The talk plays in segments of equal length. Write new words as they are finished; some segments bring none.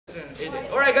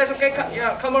All right, guys. Okay,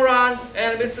 yeah, come around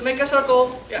and let's make a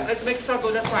circle. Yeah, let's make a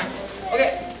circle. That's fine.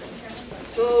 Okay.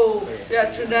 So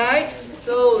yeah, tonight.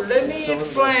 So let me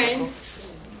explain.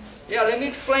 Yeah, let me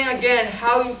explain again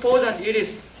how important it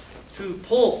is to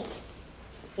pull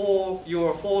for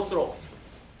your four throws.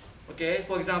 Okay.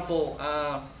 For example,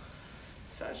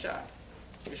 Sasha,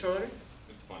 you sure of it?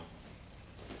 It's fine.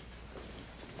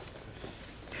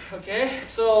 Okay,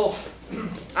 so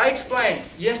I explained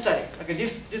yesterday, okay,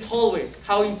 this whole week,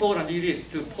 how important it is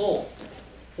to pull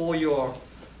for your,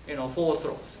 four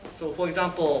throws. So for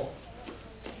example,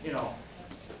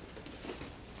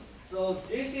 so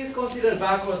this is considered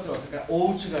backward throw. Okay,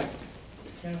 ouchi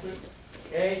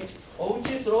okay,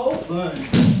 ouchi throw, boom.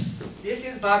 This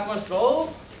is backward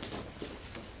throw,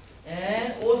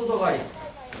 and orthodogai.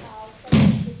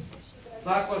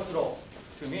 Backward throw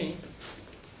to me.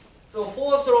 So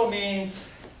forward throw means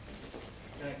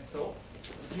throw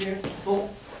here, so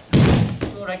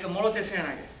like a morote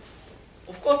senage.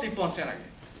 Of course, ippon senage.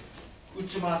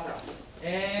 Uchimata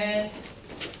and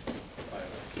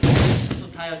so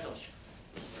tayatoshi.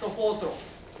 So forward throw.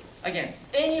 Again,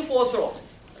 any forward throws,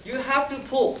 you have to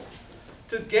pull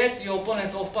to get your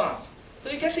opponents off balance. So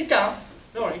you can sit down.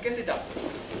 No, you can sit down.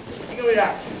 You can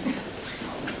relax.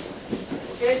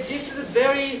 Okay, this is a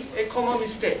very common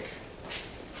mistake.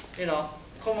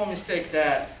 Common mistake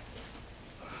that,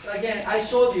 again, I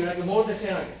showed you like a morote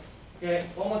senage. Okay,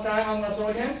 one more time, I'm gonna throw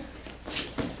again.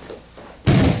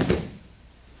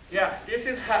 Yeah, this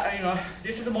is how,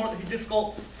 this is more, it's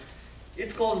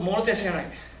called morote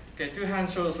senage. Okay, two hand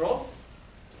shoulder throw.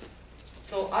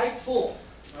 So I pull,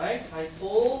 right? I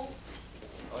pull.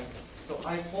 Okay. So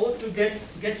I pull to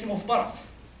get him off balance.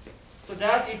 So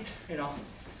that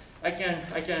I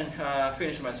can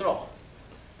finish my throw.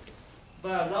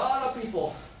 But a lot of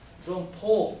people don't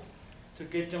pull to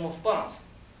get them off balance.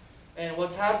 And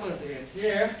what happens is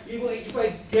here, even if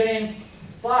I get in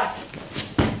fast,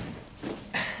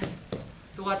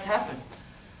 so what's happened?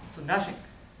 So nothing.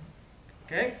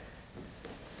 Okay?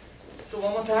 So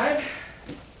one more time.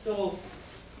 So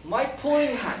my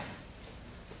pulling hand,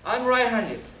 I'm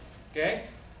right-handed. Okay?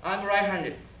 I'm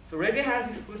right-handed. So raise your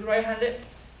hands who's right-handed.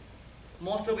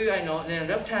 Most of you I know, then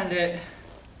left-handed,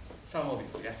 some of you,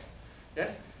 yes.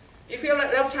 Yes? If you're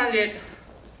left-handed,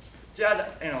 just,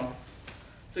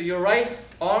 so your right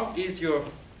arm is your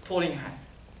pulling hand.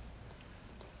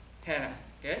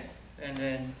 Okay? And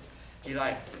then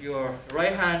your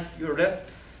right hand,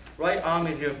 right arm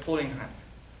is your pulling hand.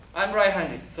 I'm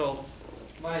right-handed, so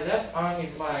my left arm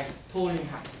is my pulling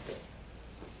hand.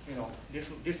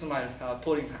 This is my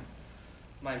pulling hand.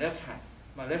 My left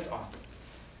arm.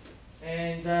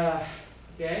 And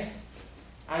okay,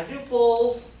 as you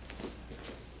pull,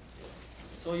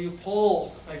 so you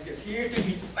pull like this here to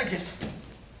be like this,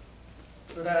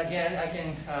 so that again I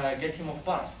can get him off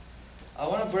balance.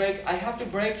 I have to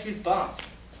break his balance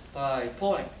by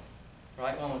pulling.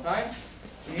 Right, one more time.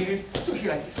 Here to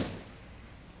here like this.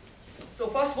 So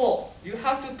first of all, you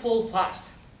have to pull fast.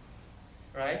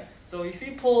 Right? So if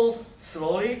you pull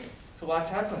slowly, so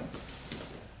what's happened?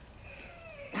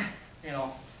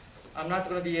 I'm not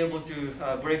going to be able to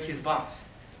break his balance.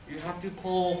 You have to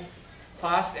pull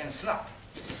fast and snap.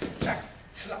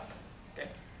 Snap. Okay.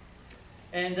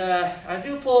 And as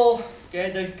you pull,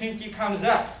 okay, the pinky comes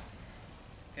up.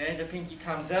 Okay, the pinky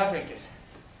comes up like this.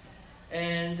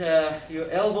 And your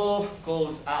elbow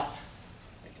goes out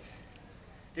like this.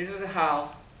 This is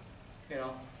how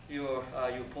you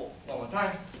pull. One more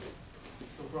time.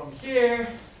 So from here,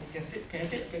 you can sit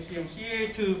from here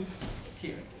to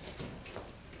here like this.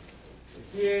 So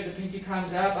here the pinky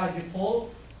comes up as you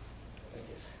pull like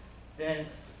this. Then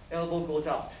elbow goes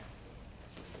out.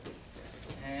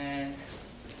 And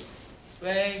this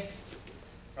way,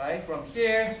 right? From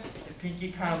here, the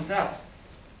pinky comes up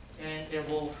and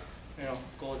elbow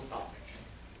goes out.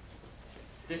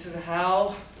 This is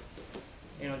how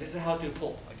to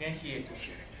pull. Again, here to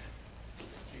here like this.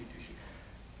 Here to here.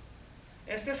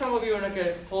 And still some of you are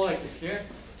like pull like this here.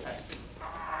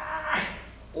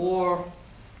 Or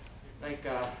like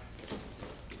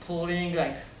pulling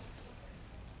like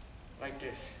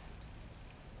this.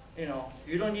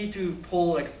 You don't need to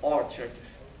pull like arch like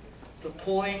this. So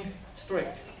pulling straight.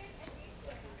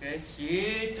 Okay,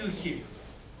 here to here.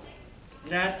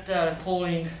 Not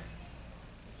pulling,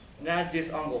 not this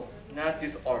angle, not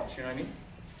this arch, you know what I mean?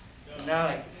 So not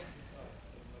like this.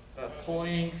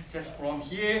 Pulling just from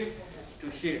here to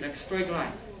here, like straight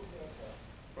line.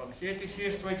 From here to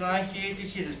here, straight line, here to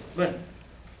here, just boom,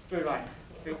 straight line.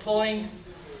 You're pulling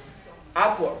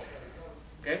upward,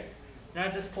 okay?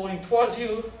 Not just pulling towards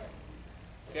you,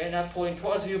 okay? Not pulling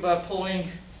towards you, but pulling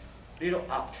little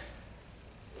out,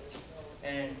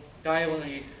 and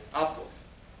diagonally upward.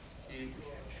 Here to here.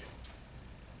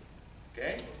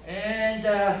 Okay, and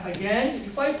again,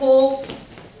 if I pull,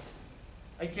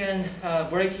 I can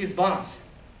break his balance.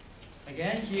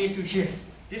 Again, here to here.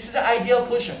 This is the ideal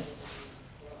position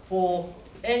for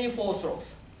any 4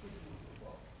 throws.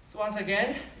 So once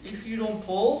again, if you don't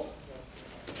pull,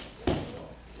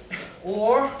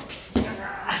 or,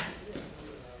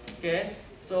 okay,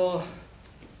 so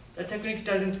the technique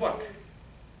doesn't work.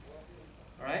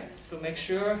 Alright, so make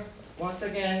sure, once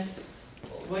again,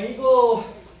 when you go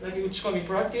like uchikomi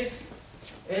practice,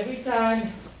 every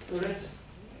time, so let's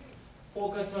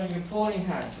focus on your pulling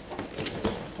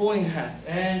hand,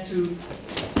 and to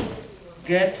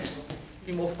get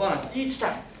him off balance each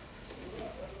time.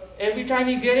 Every time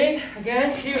you get in,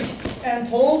 again, here, and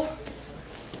pull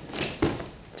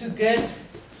to get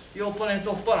your opponent's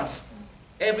off balance.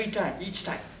 Every time, each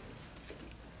time.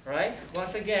 Right?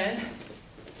 Once again,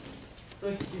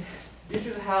 so this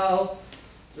is how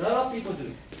a lot of people do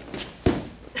it.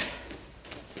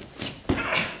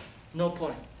 No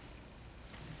pulling.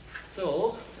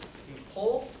 So, you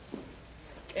pull,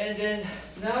 and then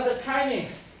now the timing.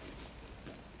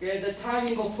 Okay, the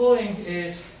timing of pulling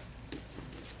is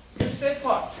you step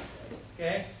fast.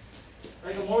 Okay,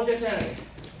 like a mortal enemy.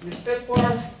 You step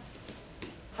first,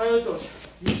 hayotoshi.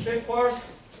 You step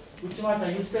first,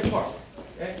 uchimata. You step first.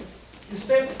 Okay, you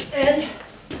step and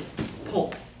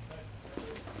pull.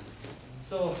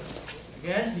 So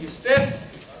again, you step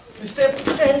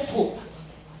and pull.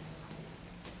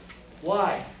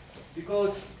 Why?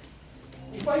 Because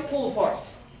if I pull first,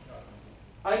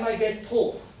 I might get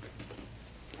pulled.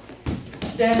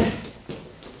 Then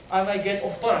I might get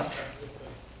off balance.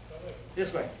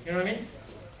 This way. You know what I mean?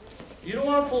 You don't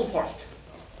want to pull first.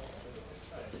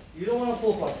 You don't want to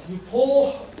pull first. You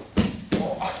pull,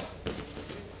 oh,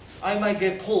 I might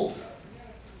get pulled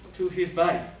to his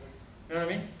body. You know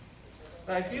what I mean?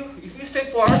 Like if you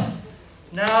step first,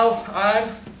 now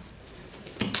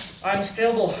I'm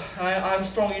stable. I'm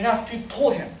strong enough to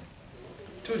pull him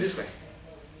to this way.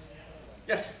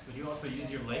 Yes? Would you also use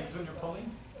your legs when you're pulling?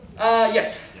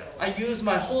 Yes. Yeah. I use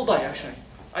my whole body actually.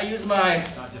 I use my...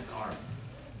 Not just arm.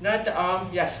 Not the arm.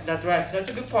 Yes, that's right. That's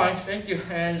a good point. Thank you.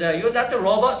 And you're not the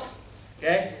robot.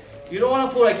 Okay? You don't want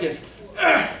to pull like this.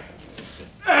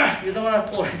 You don't want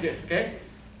to pull like this. Okay?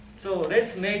 So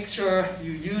let's make sure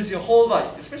you use your whole body,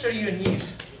 especially your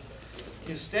knees.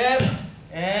 You step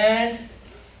and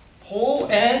pull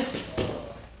and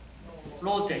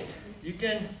rotate. You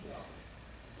can,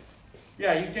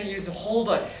 you can use the whole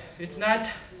body. It's not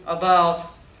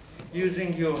about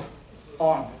using your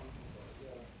arm.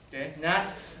 Okay,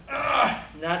 not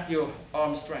your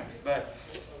arm strength, but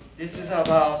this is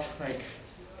about like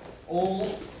all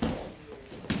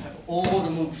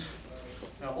the moves,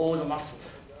 all the muscles,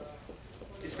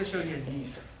 especially your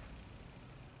knees.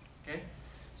 Okay,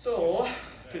 so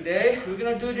today we're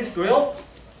gonna do this drill.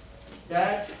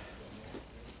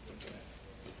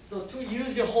 So to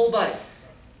use your whole body.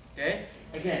 Okay,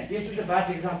 again, this is a bad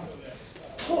example.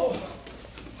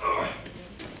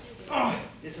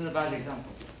 This is a bad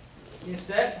example.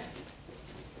 Instead,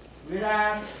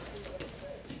 relax,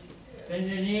 bend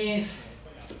your knees,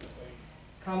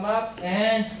 come up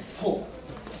and pull.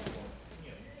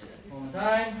 One more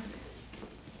time,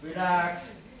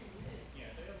 relax,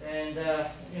 and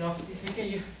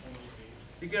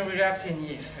you can relax your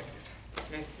knees like this.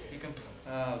 Okay, you can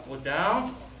go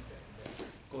down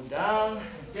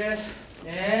like this,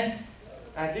 and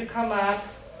as you come up,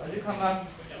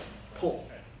 pull.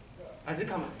 As you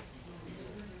come up,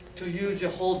 to use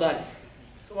your whole body.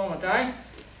 So one more time.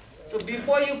 So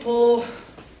before you pull,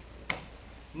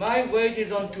 my weight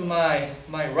is onto my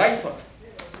right foot,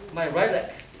 my right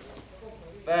leg.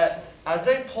 But as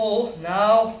I pull,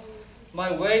 now my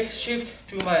weight shifts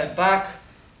to my back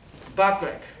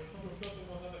leg.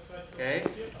 Okay,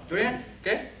 brilliant.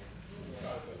 Okay.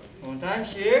 One time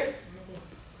here,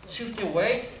 shift your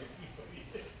weight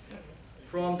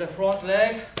from the front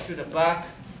leg to the back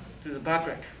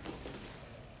leg.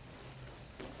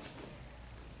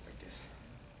 Like this.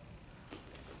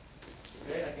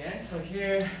 Okay, again. So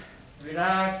here,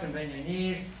 relax and bend your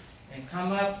knees and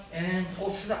come up and pull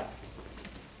snap.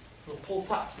 So pull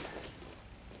fast.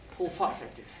 Pull fast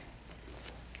like this.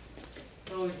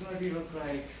 So it's going to look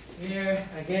like here,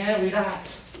 again,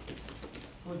 relax.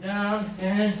 Go down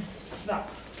and snap.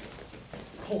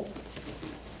 Pull.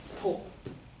 Pull.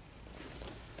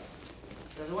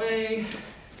 The other way.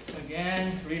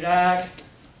 Again, relax.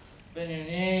 Bend your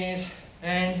knees.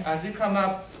 And as you come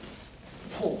up,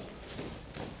 pull.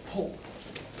 Pull.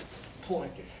 Pull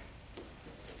like this.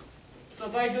 So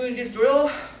by doing this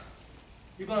drill,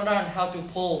 you're gonna learn how to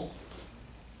pull,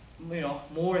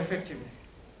 more effectively,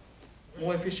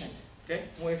 more efficient. Okay,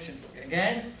 more efficient.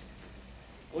 Again,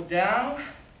 go down,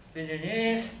 bend your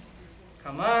knees,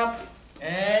 come up,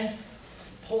 and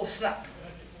pull, snap.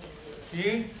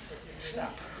 Here,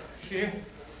 snap. Here,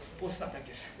 pull, snap like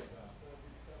this.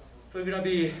 So you're gonna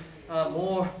be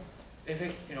more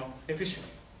efficient.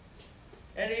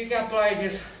 And you can apply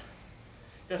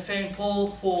the same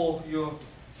pull for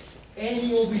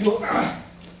any of your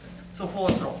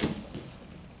forward throw.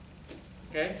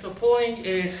 Okay, so pulling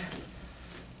is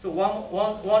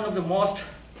one of the most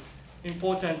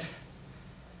important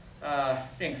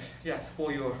things, yes,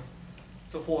 for your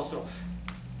forward throws.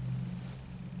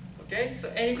 Okay, so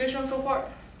any questions so far?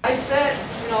 I said,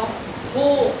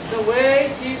 pull the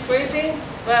way he's facing,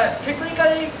 but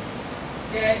technically,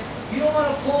 okay, you don't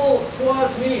want to pull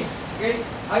towards me. Okay,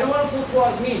 I don't want to pull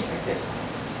towards me like this,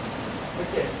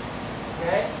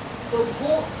 Okay, so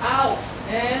pull out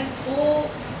and pull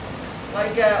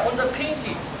like on the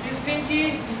pinky. This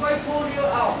pinky, if I pull you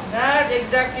out, not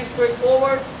exactly straight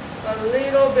forward, a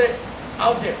little bit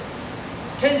out there,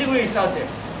 10 degrees out there.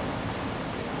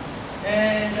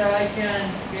 And I can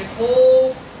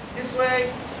pull this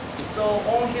way, so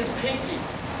on his pinky,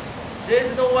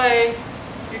 there's no way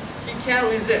he can't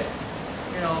resist.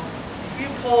 If you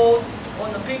pull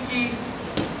on the pinky,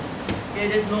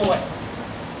 it is no way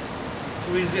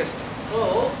to resist.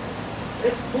 So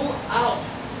let's pull out,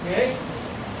 okay?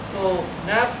 So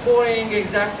not pulling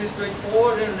exactly straight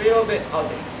forward and a little bit out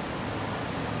there.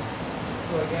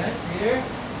 So again, here,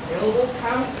 elbow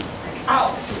comes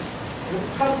out, elbow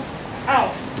comes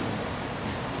out.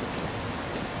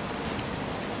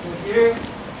 So here,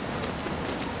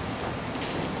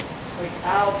 like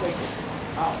out, like this,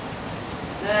 out.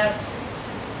 That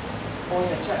on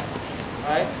your chest,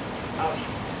 right? Out.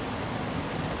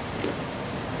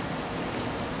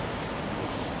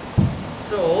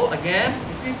 So again,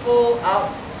 if we pull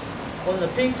out on the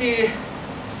pinky,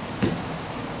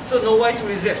 so no way to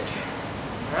resist,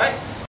 all right?